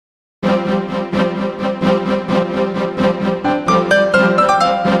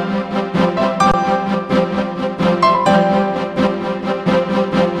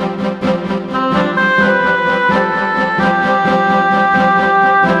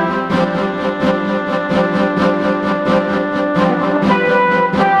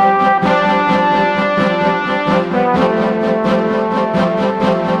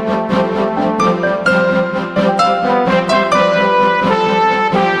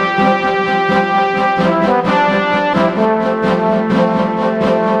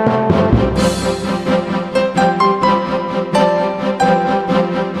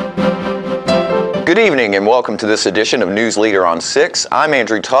evening and welcome to this edition of News Leader on 6. I'm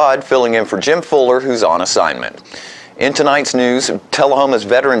Andrew Todd, filling in for Jim Fuller, who's on assignment. In tonight's news, Tullahoma's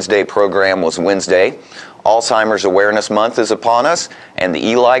Veterans Day program was Wednesday. Alzheimer's Awareness Month is upon us, and the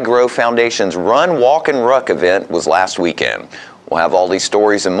Eli Grove Foundation's Run, Walk, and Ruck event was last weekend. We'll have all these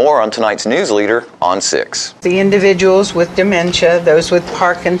stories and more on tonight's News Leader on 6. The individuals with dementia, those with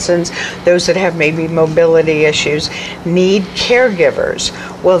Parkinson's, those that have maybe mobility issues, need caregivers.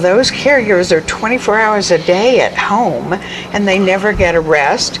 Well, those caregivers are 24 hours a day at home, and they never get a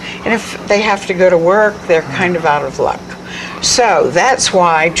rest. And if they have to go to work, they're kind of out of luck. So that's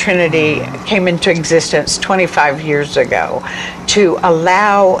why Trinity came into existence 25 years ago, to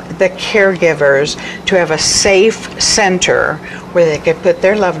allow the caregivers to have a safe center where they could put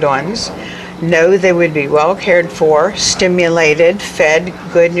their loved ones, know they would be well cared for, stimulated, fed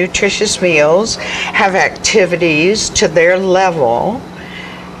good nutritious meals, have activities to their level,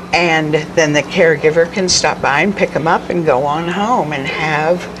 and then the caregiver can stop by and pick them up and go on home and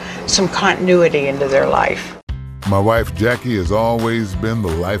have some continuity into their life. My wife Jackie has always been the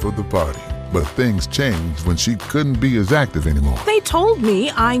life of the party, but things changed when she couldn't be as active anymore. They told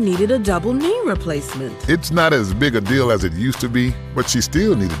me I needed a double knee replacement. It's not as big a deal as it used to be, but she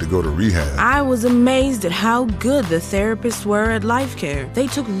still needed to go to rehab. I was amazed at how good the therapists were at Life Care. They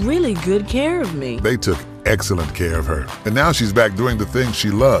took really good care of me. They took excellent care of her, and now she's back doing the things she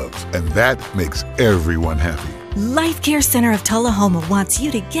loves, and that makes everyone happy. Life Care Center of Tullahoma wants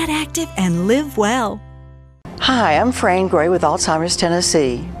you to get active and live well. Hi, I'm Fran Gray with Alzheimer's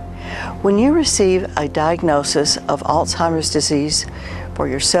Tennessee. When you receive a diagnosis of Alzheimer's disease for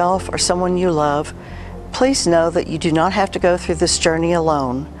yourself or someone you love, please know that you do not have to go through this journey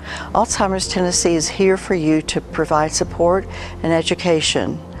alone. Alzheimer's Tennessee is here for you to provide support and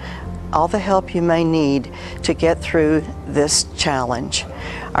education, all the help you may need to get through this challenge.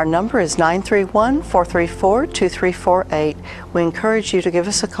 Our number is 931-434-2348. We encourage you to give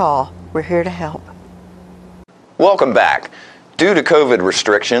us a call. We're here to help. Welcome back. Due to COVID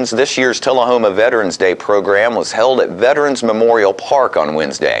restrictions, this year's Tullahoma Veterans Day program was held at Veterans Memorial Park on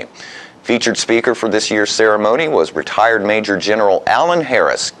Wednesday. Featured speaker for this year's ceremony was retired Major General Alan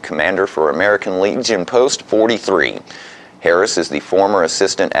Harris, commander for American Legion Post 43. Harris is the former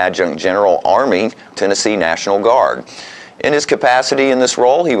Assistant Adjutant General, Army, Tennessee National Guard. In his capacity in this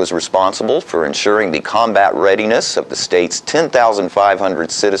role, he was responsible for ensuring the combat readiness of the state's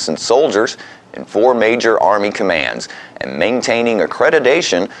 10,500 citizen soldiers in 4 major Army commands and maintaining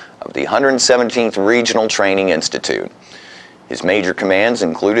accreditation of the 117th Regional Training Institute. His major commands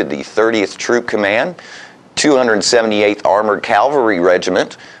included the 30th Troop Command, 278th Armored Cavalry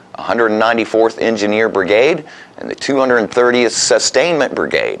Regiment, 194th Engineer Brigade, and the 230th Sustainment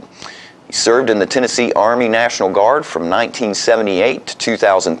Brigade. He served in the Tennessee Army National Guard from 1978 to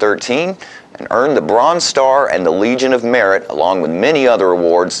 2013 and earned the Bronze Star and the Legion of Merit, along with many other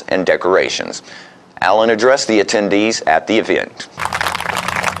awards and decorations. Alan addressed the attendees at the event.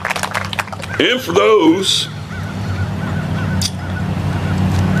 And for those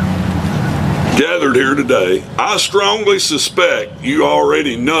gathered here today, I strongly suspect you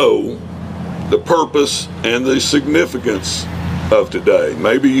already know the purpose and the significance of today.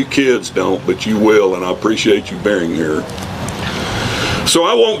 Maybe you kids don't, but you will, and I appreciate you being here. So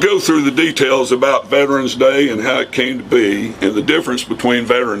I won't go through the details about Veterans Day and how it came to be and the difference between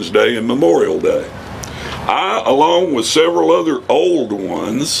Veterans Day and Memorial Day. I, along with several other old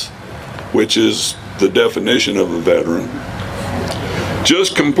ones, which is the definition of a veteran,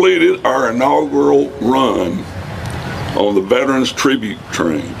 just completed our inaugural run on the Veterans Tribute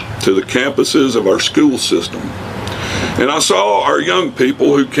Train to the campuses of our school system. And I saw our young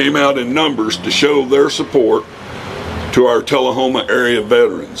people who came out in numbers to show their support to our Tullahoma area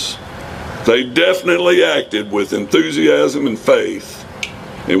veterans. They definitely acted with enthusiasm and faith,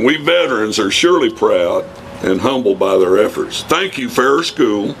 and we veterans are surely proud and humbled by their efforts. Thank you, Fair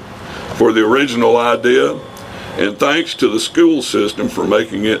School, for the original idea, and thanks to the school system for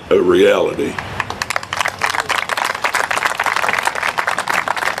making it a reality.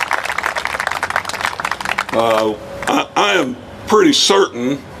 I am pretty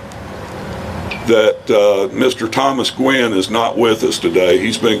certain that Mr. Thomas Gwynn is not with us today.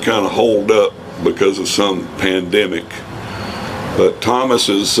 He's been kind of holed up because of some pandemic. But Thomas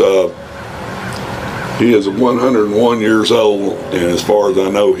is, he is 101 years old, and as far as I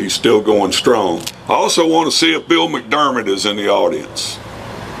know, he's still going strong. I also want to see if Bill McDermott is in the audience.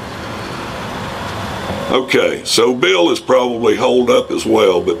 Okay, so Bill is probably holed up as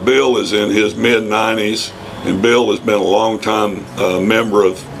well, but Bill is in his mid-90s, and Bill has been a long-time member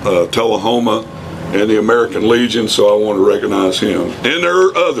of Tullahoma and the American Legion, so I want to recognize him. And there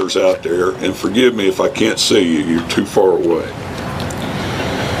are others out there, and forgive me if I can't see you, you're too far away.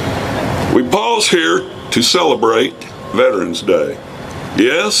 We pause here to celebrate Veterans Day.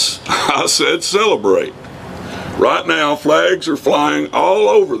 Yes, I said celebrate. Right now, flags are flying all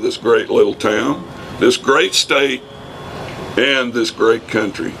over this great little town, this great state, and this great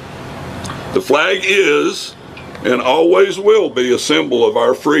country. The flag is and always will be a symbol of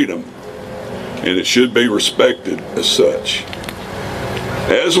our freedom, and it should be respected as such.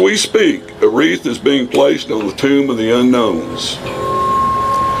 As we speak, a wreath is being placed on the Tomb of the Unknowns.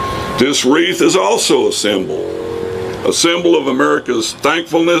 This wreath is also a symbol of America's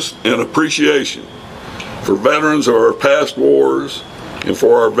thankfulness and appreciation for veterans of our past wars and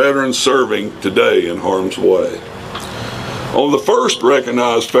for our veterans serving today in harm's way. On the first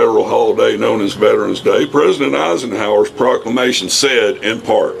recognized federal holiday known as Veterans Day, President Eisenhower's proclamation said, in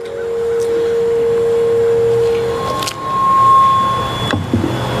part,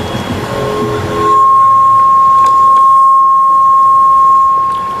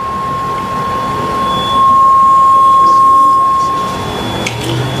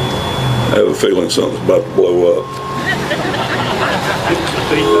 I have a feeling something's about to blow up.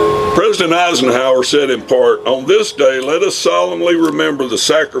 President Eisenhower said in part, "On this day, let us solemnly remember the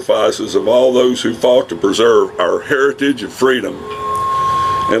sacrifices of all those who fought to preserve our heritage of freedom,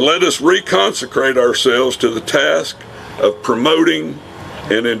 and let us reconsecrate ourselves to the task of promoting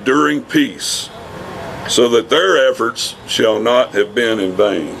and enduring peace, so that their efforts shall not have been in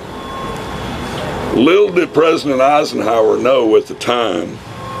vain." Little did President Eisenhower know at the time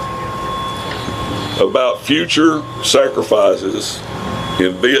about future sacrifices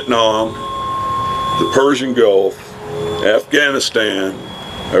in Vietnam, the Persian Gulf, Afghanistan,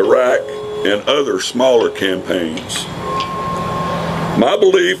 Iraq, and other smaller campaigns. My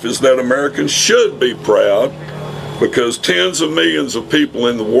belief is that Americans should be proud because tens of millions of people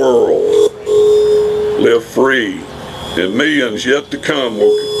in the world live free, and millions yet to come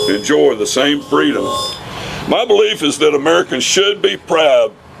will enjoy the same freedom. My belief is that Americans should be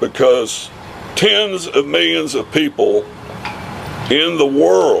proud because tens of millions of people in the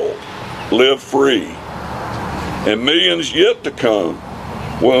world live free, and millions yet to come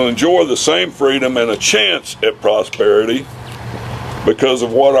will enjoy the same freedom and a chance at prosperity because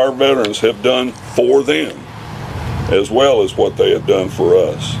of what our veterans have done for them, as well as what they have done for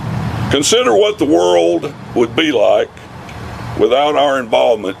us. Consider what the world would be like without our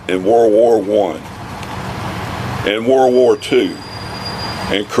involvement in World War I and World War II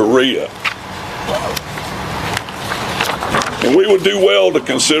and Korea. And we would do well to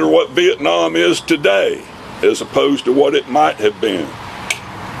consider what Vietnam is today as opposed to what it might have been.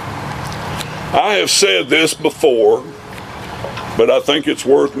 I have said this before, but I think it's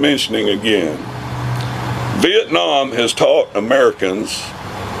worth mentioning again. Vietnam has taught Americans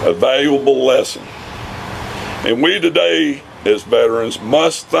a valuable lesson, and we today as veterans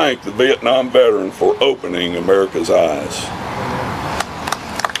must thank the Vietnam veteran for opening America's eyes.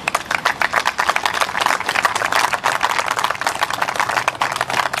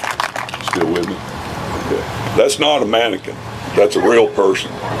 Still with me? Okay. That's not a mannequin. That's a real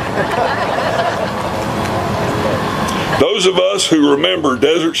person. Those of us who remember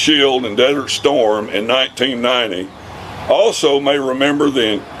Desert Shield and Desert Storm in 1990 also may remember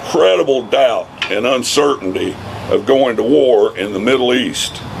the incredible doubt and uncertainty of going to war in the Middle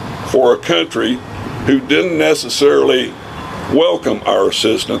East for a country who didn't necessarily welcome our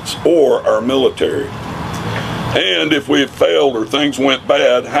assistance or our military. And if we had failed or things went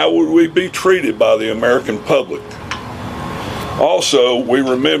bad, how would we be treated by the American public? Also, we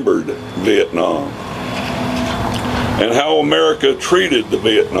remembered Vietnam and how America treated the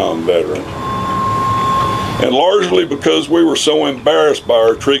Vietnam veteran. And largely because we were so embarrassed by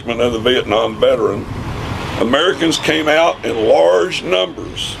our treatment of the Vietnam veteran, Americans came out in large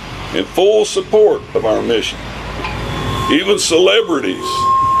numbers in full support of our mission. Even celebrities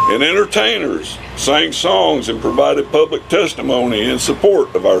and entertainers sang songs and provided public testimony in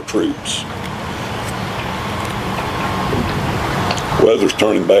support of our troops. Weather's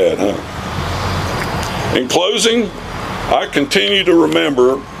turning bad, huh? In closing, I continue to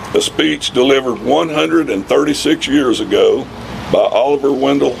remember a speech delivered 136 years ago by Oliver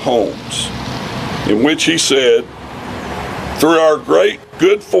Wendell Holmes, in which he said, "Through our great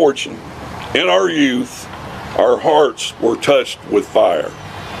good fortune in our youth, our hearts were touched with fire."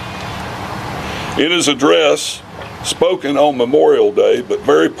 In his address, spoken on Memorial Day, but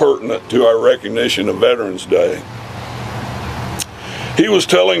very pertinent to our recognition of Veterans Day, he was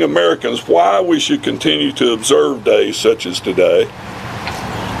telling Americans why we should continue to observe days such as today,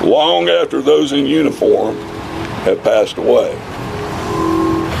 long after those in uniform have passed away.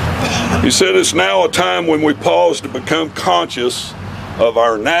 He said it's now a time when we pause to become conscious of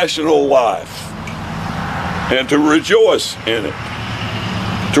our national life and to rejoice in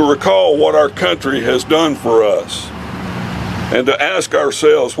it, to recall what our country has done for us, and to ask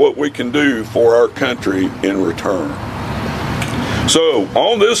ourselves what we can do for our country in return. So,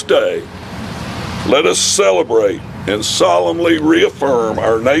 on this day, let us celebrate and solemnly reaffirm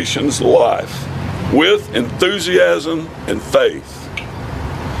our nation's life with enthusiasm and faith,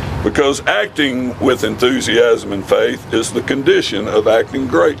 because acting with enthusiasm and faith is the condition of acting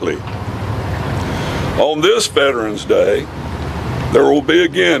greatly. On this Veterans Day, there will be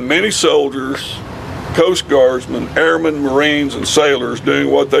again many soldiers, Coast Guardsmen, airmen, Marines, and sailors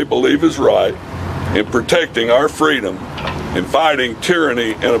doing what they believe is right in protecting our freedom and fighting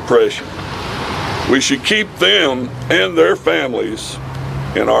tyranny and oppression. We should keep them and their families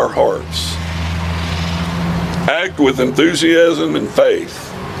in our hearts. Act with enthusiasm and faith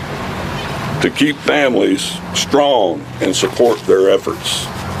to keep families strong and support their efforts.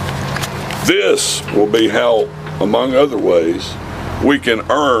 This will be how, among other ways, we can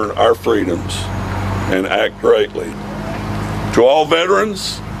earn our freedoms and act greatly. To all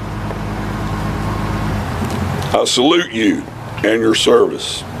veterans, I salute you and your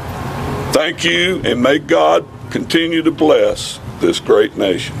service. Thank you, and may God continue to bless this great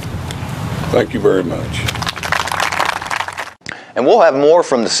nation. Thank you very much. And we'll have more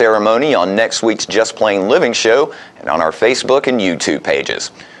from the ceremony on next week's Just Plain Living show and on our Facebook and YouTube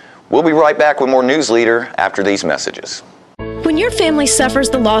pages. We'll be right back with more News Leader after these messages. When your family suffers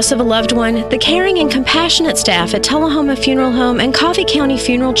the loss of a loved one, the caring and compassionate staff at Tullahoma Funeral Home and Coffee County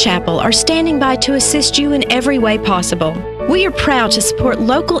Funeral Chapel are standing by to assist you in every way possible. We are proud to support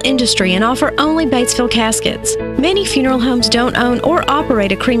local industry and offer only Batesville caskets. Many funeral homes don't own or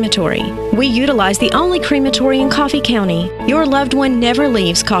operate a crematory. We utilize the only crematory in Coffee County. Your loved one never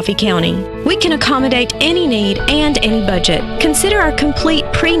leaves Coffee County. We can accommodate any need and any budget. Consider our complete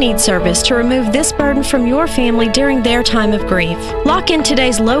pre-need service to remove this burden from your family during their time of grief. Lock in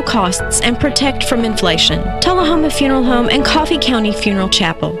today's low costs and protect from inflation. Tullahoma Funeral Home and Coffee County Funeral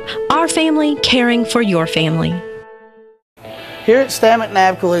Chapel. Our family caring for your family. Here at Stan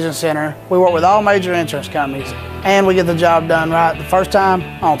McNabb Collision Center, we work with all major insurance companies, and we get the job done right the first time,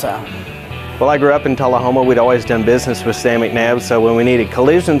 on time. Well, I grew up in Tullahoma. We'd always done business with Stan McNabb, so when we needed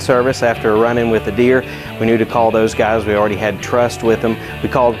collision service after a run-in with a deer, we knew to call those guys. We already had trust with them. We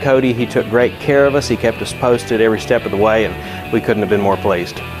called Cody. He took great care of us. He kept us posted every step of the way, and we couldn't have been more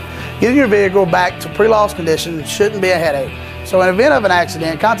pleased. Getting your vehicle back to pre-loss condition shouldn't be a headache. So in the event of an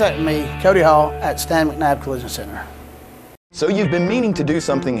accident, contact me, Cody Hall, at Stan McNabb Collision Center. So you've been meaning to do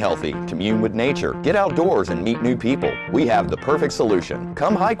something healthy, commune with nature, get outdoors and meet new people. We have the perfect solution.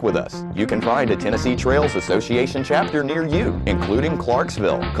 Come hike with us. You can find a Tennessee Trails Association chapter near you, including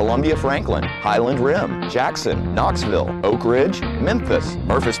Clarksville, Columbia Franklin, Highland Rim, Jackson, Knoxville, Oak Ridge, Memphis,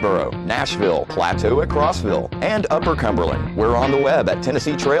 Murfreesboro, Nashville, Plateau at Crossville, and Upper Cumberland. We're on the web at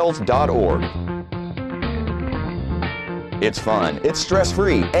TennesseeTrails.org. It's fun, it's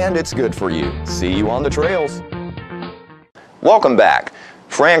stress-free, and it's good for you. See you on the trails. Welcome back.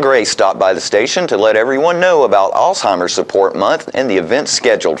 Fran Gray stopped by the station to let everyone know about Alzheimer's Support Month and the events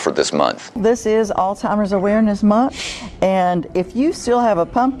scheduled for this month. This is Alzheimer's Awareness Month, and if you still have a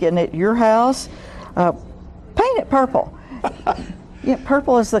pumpkin at your house, paint it purple. Yeah,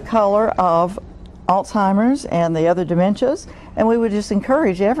 purple is the color of Alzheimer's and the other dementias, and we would just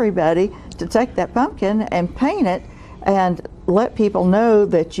encourage everybody to take that pumpkin and paint it and let people know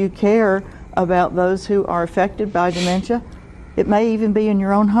that you care about those who are affected by dementia. It may even be in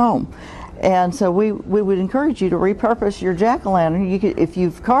your own home. And so we would encourage you to repurpose your jack-o'-lantern. If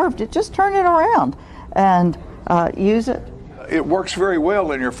you've carved it, just turn it around and use it. It works very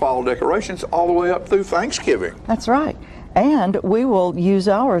well in your fall decorations all the way up through Thanksgiving. That's right. And we will use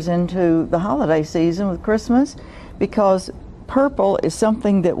ours into the holiday season with Christmas, because purple is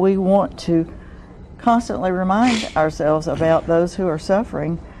something that we want to constantly remind ourselves about those who are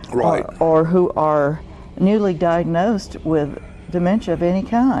suffering, right, or who are newly diagnosed with dementia of any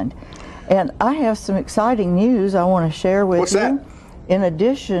kind. And I have some exciting news I want to share with you. What's that? In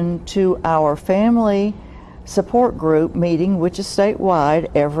addition to our family support group meeting, which is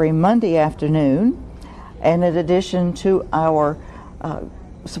statewide every Monday afternoon, and in addition to our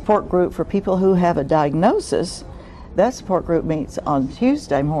support group for people who have a diagnosis, that support group meets on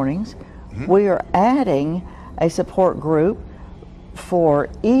Tuesday mornings. We are adding a support group for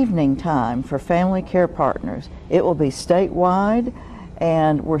evening time for family care partners. It will be statewide,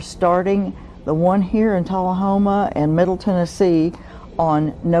 and we're starting the one here in Tullahoma and Middle Tennessee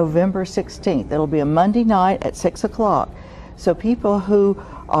on November 16th. It'll be a Monday night at 6 o'clock. So people who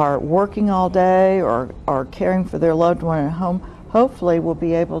are working all day or are caring for their loved one at home, hopefully will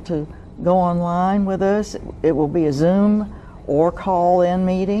be able to go online with us. It will be a Zoom or call-in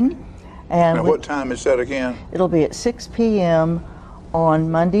meeting. And what time is that again? It'll be at 6 p.m.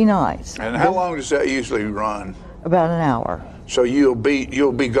 on Monday nights. And how long does that usually run? About an hour. So you'll be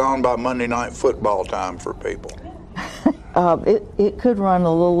gone by Monday night football time for people. It could run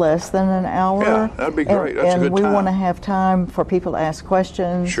a little less than an hour. Yeah, that'd be great. That's a good time. And we want to time. have time for people to ask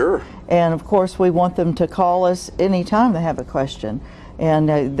questions. Sure. And of course, we want them to call us anytime they have a question. And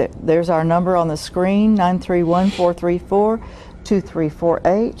there's our number on the screen,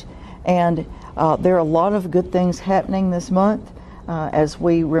 931-434-2348. And there are a lot of good things happening this month as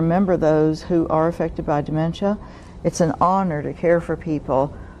we remember those who are affected by dementia. It's an honor to care for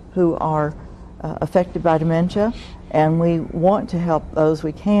people who are affected by dementia, and we want to help those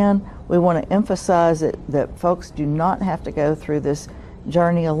we can. We want to emphasize that folks do not have to go through this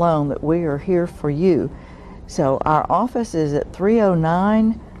journey alone, that we are here for you. So our office is at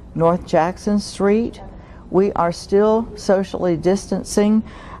 309 North Jackson Street. We are still socially distancing.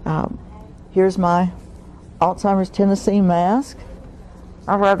 Here's my Alzheimer's Tennessee mask.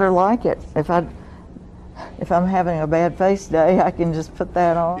 I rather like it. If I'm having a bad face day, I can just put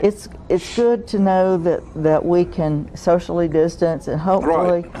that on. It's good to know that we can socially distance and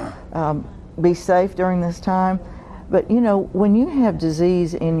hopefully be safe during this time. But you know, when you have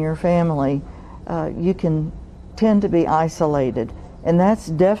disease in your family, you can tend to be isolated, and that's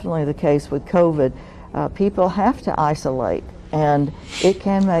definitely the case with COVID. People have to isolate, and it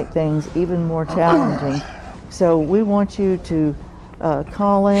can make things even more challenging. So we want you to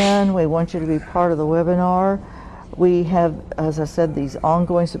call in. We want you to be part of the webinar. We have, as I said, these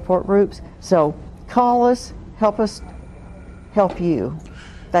ongoing support groups. So call us, help you.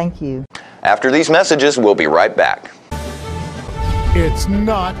 Thank you. After these messages, we'll be right back. It's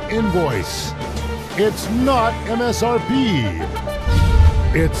not invoice. It's not MSRP.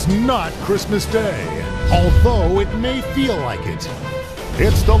 It's not Christmas Day, although it may feel like it.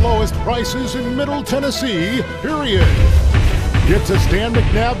 It's the lowest prices in Middle Tennessee, period. It's a Stan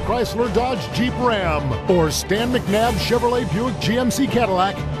McNabb Chrysler Dodge Jeep Ram or Stan McNabb Chevrolet Buick GMC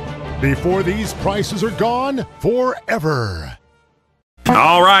Cadillac before these prices are gone forever.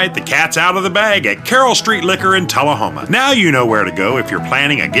 All right, the cat's out of the bag at Carroll Street Liquor in Tullahoma. Now you know where to go if you're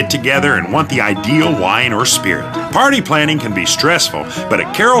planning a get-together and want the ideal wine or spirit. Party planning can be stressful, but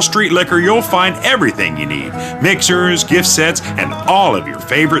at Carroll Street Liquor you'll find everything you need. Mixers, gift sets, and all of your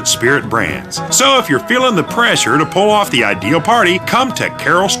favorite spirit brands. So if you're feeling the pressure to pull off the ideal party, come to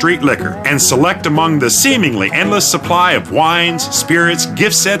Carroll Street Liquor and select among the seemingly endless supply of wines, spirits,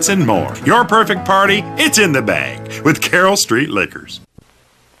 gift sets, and more. Your perfect party, it's in the bag with Carroll Street Liquors.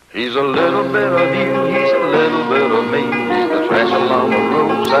 He's a little bit of you, he's a little bit of me. He's the trash along the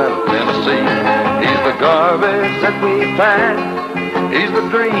roadside of Tennessee. He's the garbage that we find. He's the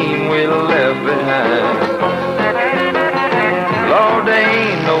dream we left behind. Lord, there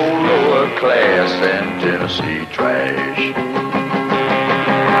ain't no lower class than Tennessee trash. A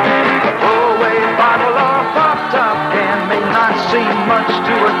throwaway bottle or pop-top can may not seem much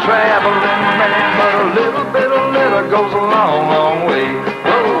to a traveling man, but a little bit of litter goes a long, long way.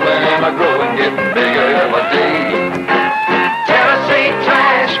 And I grow and get bigger every day. Tennessee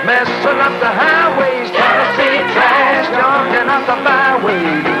trash messing up the highways. Tennessee trash jumping up the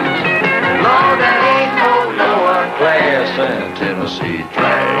byways. Lord, there ain't no lower class than Tennessee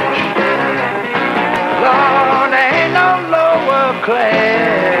trash. Lord, there ain't no lower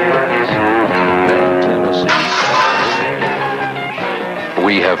class than Tennessee trash.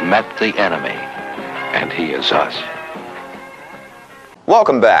 We have met the enemy, and he is us.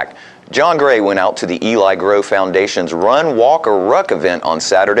 Welcome back. John Gray went out to the Eli Grow Foundation's Run, Walk, or Ruck event on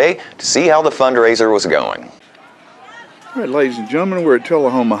Saturday to see how the fundraiser was going. All right, ladies and gentlemen, we're at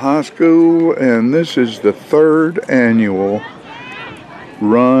Tullahoma High School, and this is the third annual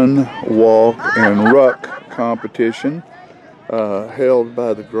Run, Walk, and Ruck competition held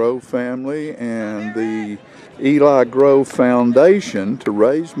by the Grow family and the Eli Grow Foundation to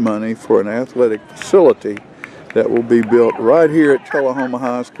raise money for an athletic facility that will be built right here at Tullahoma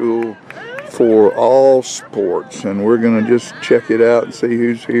High School for all sports. And we're going to just check it out and see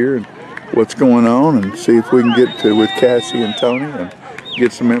who's here and what's going on and see if we can get to with Cassie and Tony and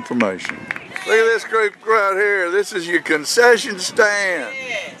get some information. Look at this group right here. This is your concession stand.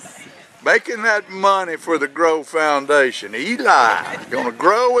 Yes. Making that money for the Grow Foundation. Eli. Gonna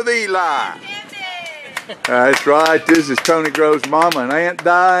grow with Eli. That's right. This is Tony Grove's mama and Aunt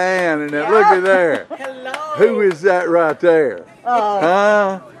Diane. And then look at there. Hello. Who is that right there?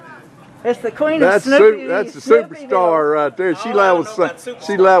 Huh? It's the Queen of Snoopy. That's the superstar right there. She liable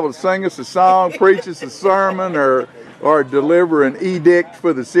to sing us a song, preach us a sermon, or deliver an edict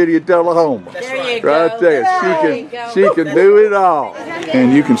for the city of Tullahoma. There you right go. there. She can do it all.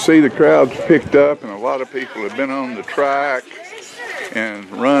 And you can see the crowd's picked up, and a lot of people have been on the track and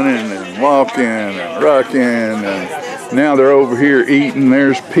running and walking and rucking, and now they're over here eating.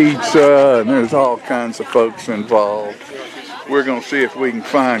 There's pizza, and there's all kinds of folks involved. We're going to see if we can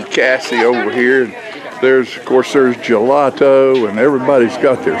find Cassie over here. Of course, there's gelato, and everybody's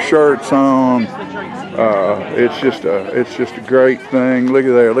got their shirts on. It's just a great thing. Look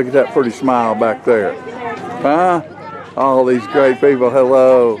at there. Look at that pretty smile back there. Huh? All these great people.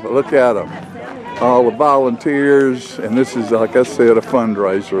 Hello. Look at them. All the volunteers, and this is, like I said, a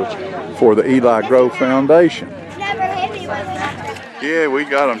fundraiser for the Eli Grove Foundation. Yeah, we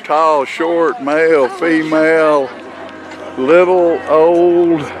got them tall, short, male, female, little,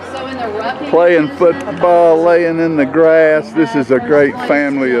 old, playing football, laying in the grass. This is a great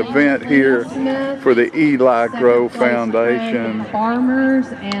family event here for the Eli Grove Foundation. Farmers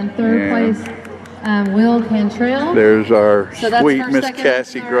and third place Will Cantrell. There's our So sweet first, Miss second,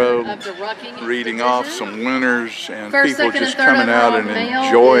 Cassie and Grove reading off some winners, and people just coming out and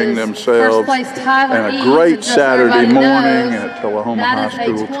enjoying themselves. And a great Saturday morning at Tullahoma High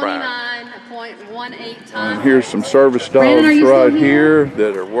School track. And here's some service dogs right here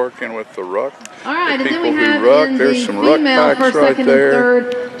that are working with the ruck. All right, the and then people we have who ruck. in There's the some ruck female packs first, right second, there.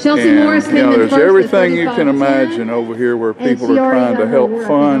 and third. Chelsea And, Morris came in there's first everything at you can 35-10. imagine over here where people she are already trying to got her help award. I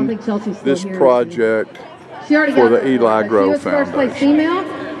fund think Chelsea's still this here. project She already for got the her Eli award. Grove She was first place Foundation.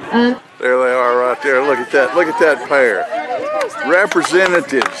 female. There they are right there. Look at that. Look at that pair.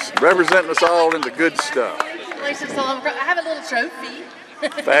 Representatives representing us all in the good stuff. Congratulations, Tullahoma. I have a little trophy.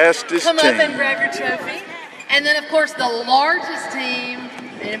 Fastest Come team. up and grab your trophy. And then, of course, the largest team.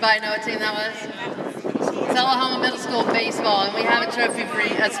 Anybody know what team that was? Tullahoma Middle School baseball, and we have a trophy for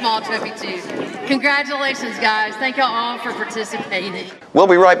you, a small trophy too. Congratulations, guys. Thank y'all all for participating. We'll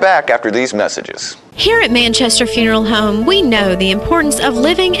be right back after these messages. Here at Manchester Funeral Home, we know the importance of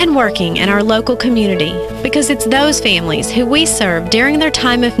living and working in our local community because it's those families who we serve during their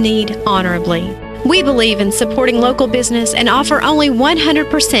time of need honorably. We believe in supporting local business and offer only 100%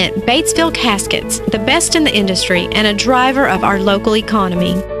 Batesville caskets, the best in the industry and a driver of our local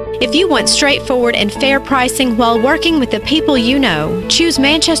economy. If you want straightforward and fair pricing while working with the people you know, choose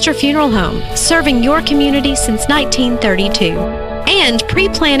Manchester Funeral Home, serving your community since 1932. And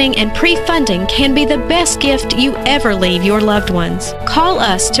pre-planning and pre-funding can be the best gift you ever leave your loved ones. Call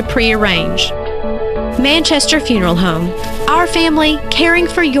us to pre-arrange. Manchester Funeral Home. Our family, caring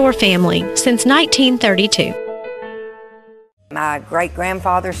for your family since 1932. My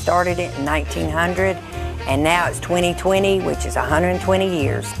great-grandfather started it in 1900, and now it's 2020, which is 120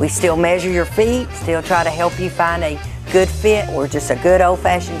 years. We still measure your feet, still try to help you find a good fit. We're just a good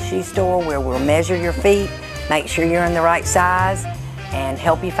old-fashioned shoe store where we'll measure your feet, make sure you're in the right size, and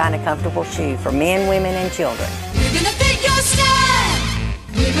help you find a comfortable shoe for men, women, and children. We're gonna fit your style.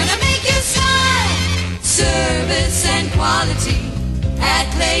 We're gonna make you smile. Service and quality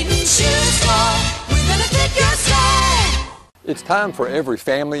at Clayton Shoe Store. We're gonna fit your style. It's time for every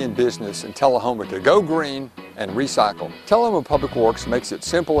family and business in Tullahoma to go green and recycle. Tullahoma Public Works makes it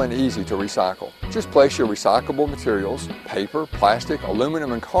simple and easy to recycle. Just place your recyclable materials, paper, plastic,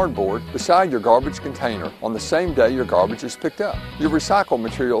 aluminum, and cardboard beside your garbage container on the same day your garbage is picked up. Your recycled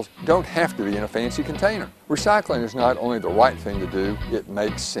materials don't have to be in a fancy container. Recycling is not only the right thing to do, it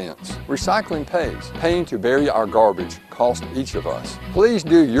makes sense. Recycling pays. Paying to bury our garbage costs each of us. Please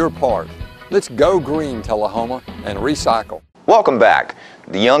do your part. Let's go green, Tullahoma, and recycle. Welcome back.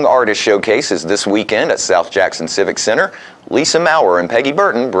 The Young Artist Showcase is this weekend at South Jackson Civic Center. Lisa Maurer and Peggy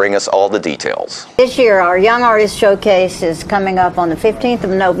Burton bring us all the details. This year, our Young Artist Showcase is coming up on the 15th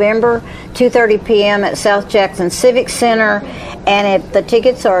of November, 2:30 p.m. at South Jackson Civic Center. And if the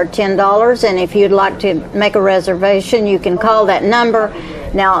tickets are $10, and if you'd like to make a reservation, you can call that number.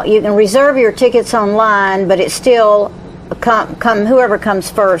 Now, you can reserve your tickets online, but it's still whoever comes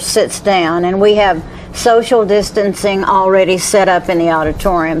first sits down, and we have social distancing already set up in the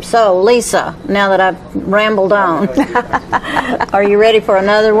auditorium. So, Lisa, now that I've rambled on, are you ready for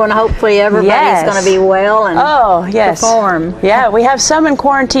another one? Hopefully everybody's going to be well and perform. Yeah, we have some in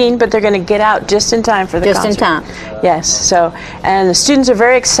quarantine, but they're going to get out just in time for the concert. Just in time. Yes, so, and the students are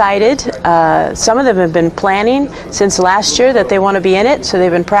very excited. Some of them have been planning since last year that they want to be in it, so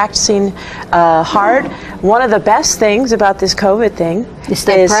they've been practicing hard. One of the best things about this COVID thing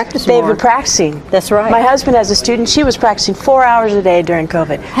They practice they've more. been practicing. That's right. My husband has a student. She was practicing 4 hours a day during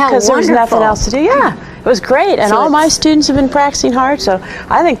COVID because there was nothing wonderful. else to do. Yeah, it was great, and So all my it's- students have been practicing hard. So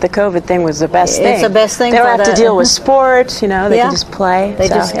I think the COVID thing was the best thing. It's the best thing They don't for have to the- deal with sports. You know, they Yeah. can just play. They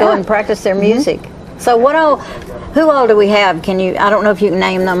So, just go yeah. and practice their music. So who all do we have? I don't know if you can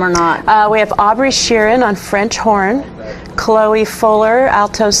name them or not. We have Aubrey Sheeran on French horn, Chloe Fuller,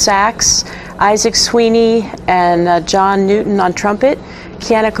 alto sax, Isaac Sweeney and John Newton on trumpet,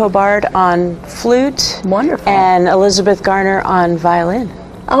 Kiana Cobard on flute, wonderful, and Elizabeth Garner on violin.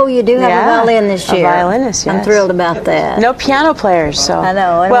 Oh, you do have a violin this year. A violinist, yes. I'm thrilled about that. No piano players, so. I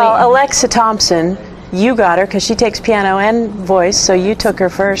know. and Well, Alexa Thompson, you got her because she takes piano and voice, so you took her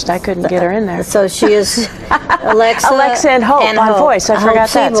first. I couldn't get her in there. So she is Alexa and Hope on voice. I forgot that.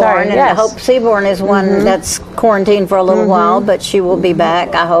 Seaborn, Sorry. and Yes. Hope Seaborn is one that's quarantined for a little while, but she will be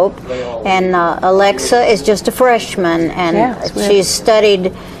back, I hope. And Alexa is just a freshman, and Yeah, it's weird. she's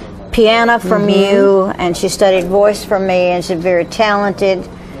studied piano from you, and she studied voice from me, and she's very talented.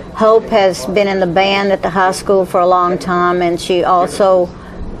 Hope has been in the band at the high school for a long time, and she also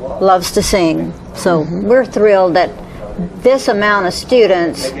loves to sing. So we're thrilled that this amount of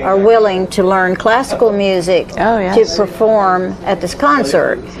students are willing to learn classical music to perform at this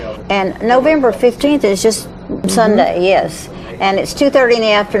concert. And November 15th is just Sunday, yes. And it's 2:30 in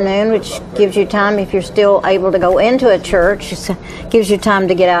the afternoon, which gives you time, if you're still able to go into a church, gives you time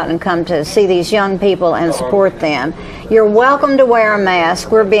to get out and come to see these young people and support them. You're welcome to wear a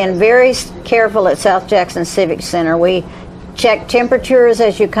mask. We're being very careful at South Jackson Civic Center. We check temperatures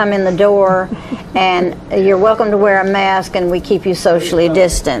as you come in the door, and you're welcome to wear a mask, and we keep you socially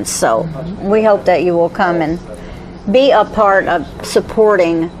distanced. So we hope that you will come and be a part of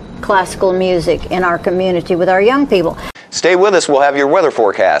supporting classical music in our community with our young people. Stay with us. We'll have your weather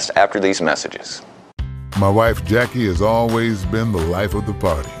forecast after these messages. My wife Jackie has always been the life of the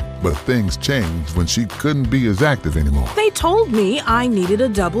party, but things changed when she couldn't be as active anymore. They told me I needed a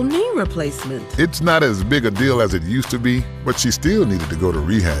double knee replacement. It's not as big a deal as it used to be, but she still needed to go to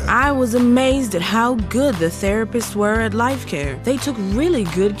rehab. I was amazed at how good the therapists were at Life Care. They took really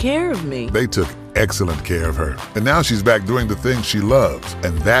good care of me. They took excellent care of her, and now she's back doing the things she loves,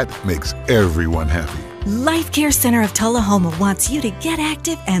 and that makes everyone happy. Life Care Center of Tullahoma wants you to get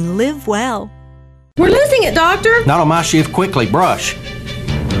active and live well. We're losing it, Doctor. Not on my shift. Quickly, brush.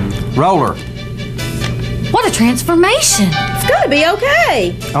 Roller. What a transformation. It's gonna be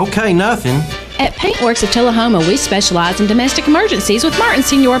okay. Okay, nothing. At Paintworks of Tullahoma, we specialize in domestic emergencies with Martin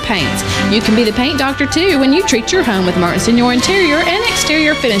Senior Paints. You can be the paint doctor too when you treat your home with Martin Senior interior and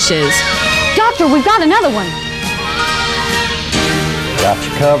exterior finishes. Doctor, we've got another one. Got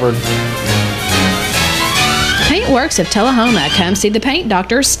you covered. Paintworks of Tullahoma. Come see the paint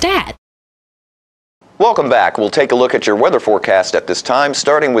doctor, Stat. Welcome back. We'll take a look at your weather forecast at this time,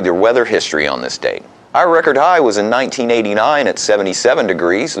 starting with your weather history on this date. Our record high was in 1989 at 77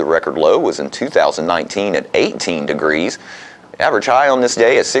 degrees. The record low was in 2019 at 18 degrees. The average high on this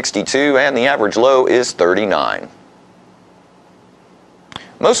day is 62 and the average low is 39.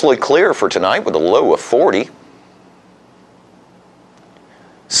 Mostly clear for tonight with a low of 40.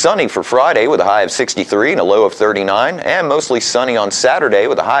 Sunny for Friday with a high of 63 and a low of 39, and mostly sunny on Saturday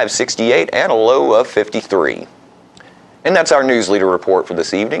with a high of 68 and a low of 53. And that's our News Leader report for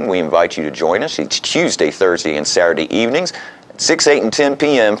this evening. We invite you to join us each Tuesday, Thursday, and Saturday evenings at 6, 8, and 10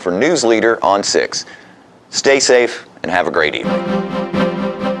 p.m. for News Leader on 6. Stay safe and have a great evening.